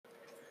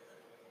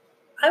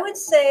I would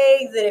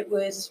say that it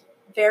was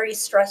very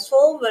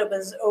stressful, but it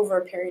was over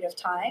a period of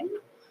time.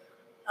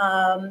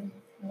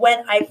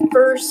 When I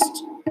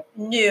first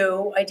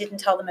knew, I didn't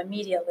tell them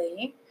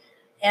immediately,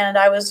 and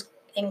I was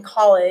in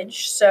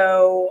college,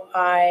 so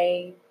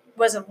I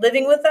wasn't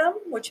living with them,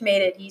 which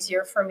made it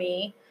easier for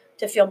me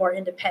to feel more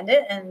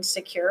independent and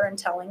secure in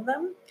telling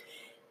them.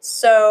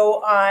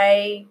 So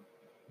I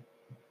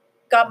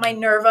got my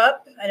nerve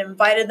up and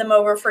invited them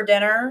over for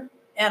dinner,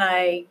 and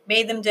I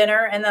made them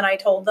dinner, and then I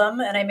told them,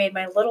 and I made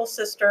my little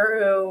sister,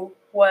 who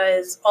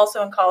was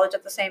also in college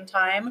at the same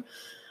time,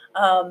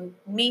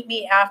 meet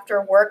me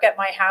after work at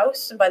my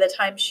house. And by the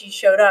time she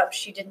showed up,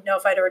 she didn't know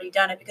if I'd already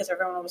done it because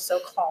everyone was so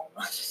calm.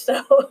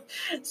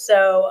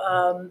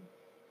 So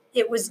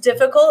it was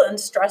difficult and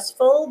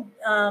stressful,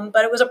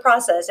 but it was a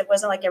process. It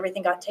wasn't like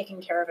everything got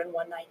taken care of in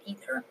one night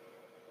either.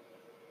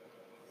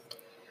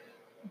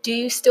 Do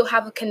you still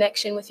have a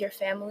connection with your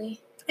family?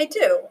 I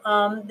do.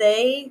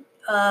 They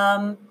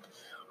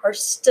are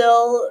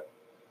still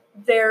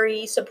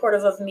very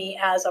supportive of me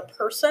as a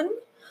person,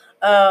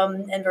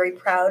 and very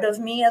proud of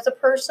me as a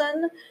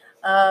person.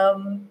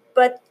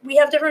 But we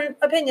have different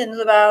opinions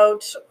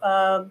about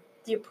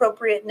the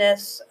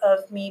appropriateness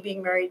of me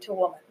being married to a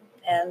woman,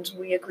 and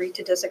we agree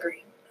to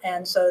disagree.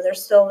 And so they're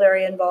still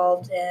very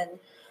involved in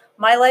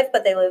my life,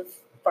 but they live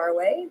far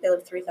away. They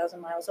live 3,000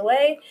 miles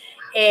away.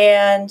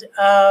 And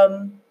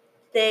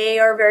they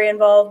are very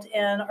involved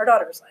in our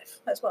daughter's life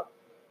as well.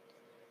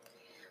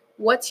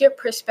 What's your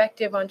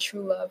perspective on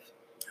true love?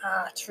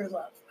 True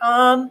love.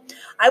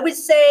 I would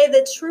say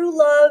that true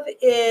love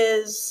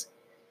is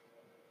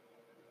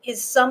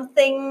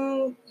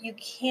something you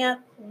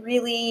can't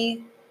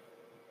really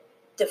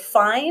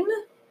define.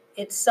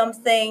 It's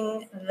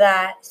something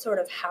that sort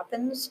of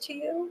happens to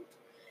you,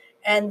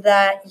 and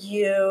that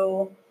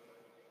you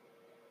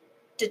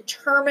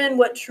determine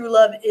what true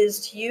love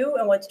is to you,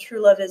 and what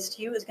true love is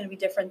to you is going to be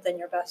different than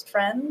your best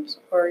friend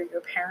or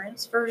your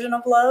parents' version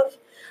of love.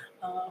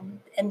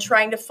 And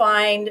trying to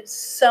find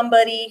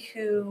somebody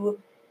who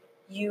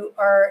you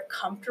are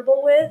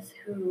comfortable with,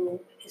 who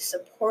is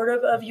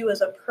supportive of you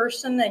as a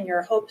person and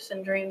your hopes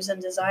and dreams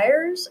and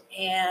desires,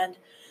 and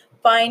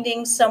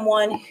finding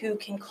someone who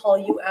can call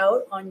you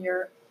out on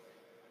your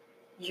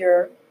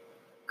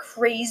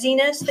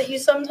craziness that you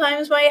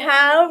sometimes might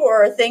have,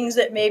 or things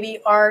that maybe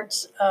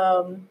aren't,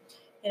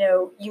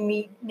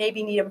 you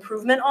maybe need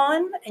improvement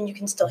on, and you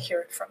can still hear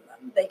it from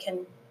them.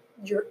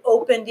 You're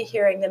open to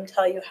hearing them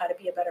tell you how to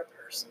be a better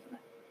person.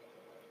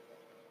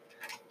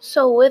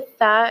 So with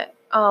that,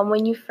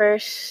 when you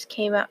first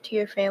came out to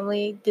your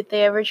family, did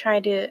they ever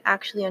try to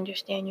actually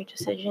understand your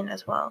decision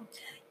as well?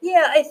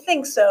 Yeah, I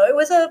think so. It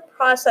was a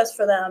process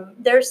for them.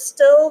 They're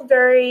still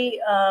very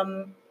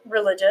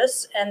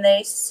religious, and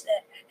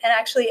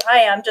actually I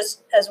am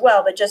just as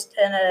well, but just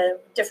in a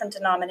different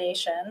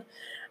denomination.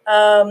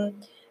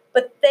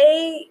 But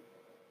they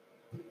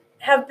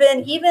have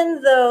been,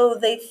 even though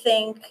they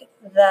think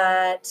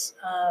that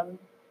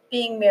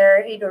being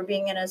married or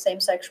being in a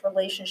same-sex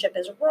relationship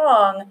is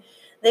wrong,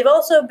 they've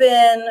also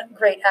been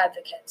great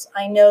advocates.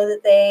 I know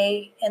that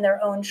they, in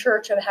their own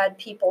church, have had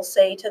people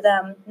say to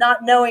them,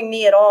 not knowing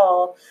me at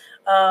all,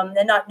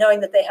 and not knowing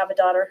that they have a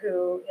daughter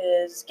who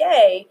is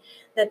gay,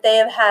 that they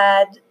have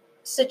had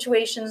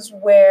situations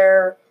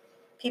where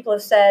people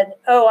have said,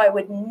 oh, I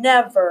would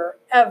never,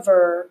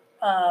 ever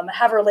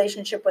have a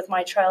relationship with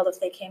my child if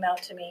they came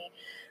out to me.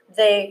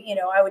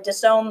 I would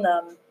disown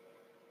them.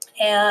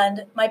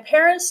 And my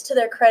parents, to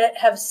their credit,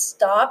 have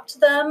stopped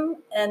them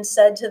and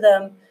said to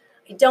them,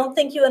 I don't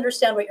think you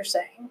understand what you're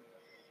saying.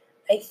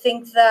 I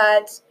think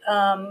that,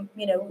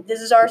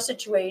 this is our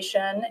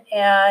situation,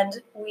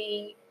 and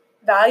we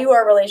value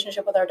our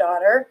relationship with our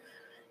daughter.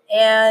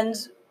 And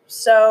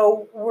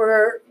so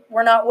we're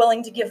not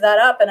willing to give that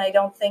up. And I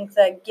don't think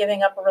that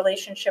giving up a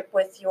relationship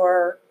with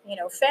your,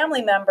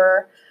 family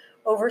member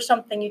over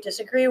something you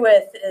disagree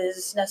with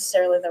is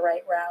necessarily the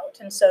right route.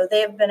 And so they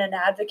have been an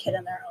advocate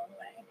in their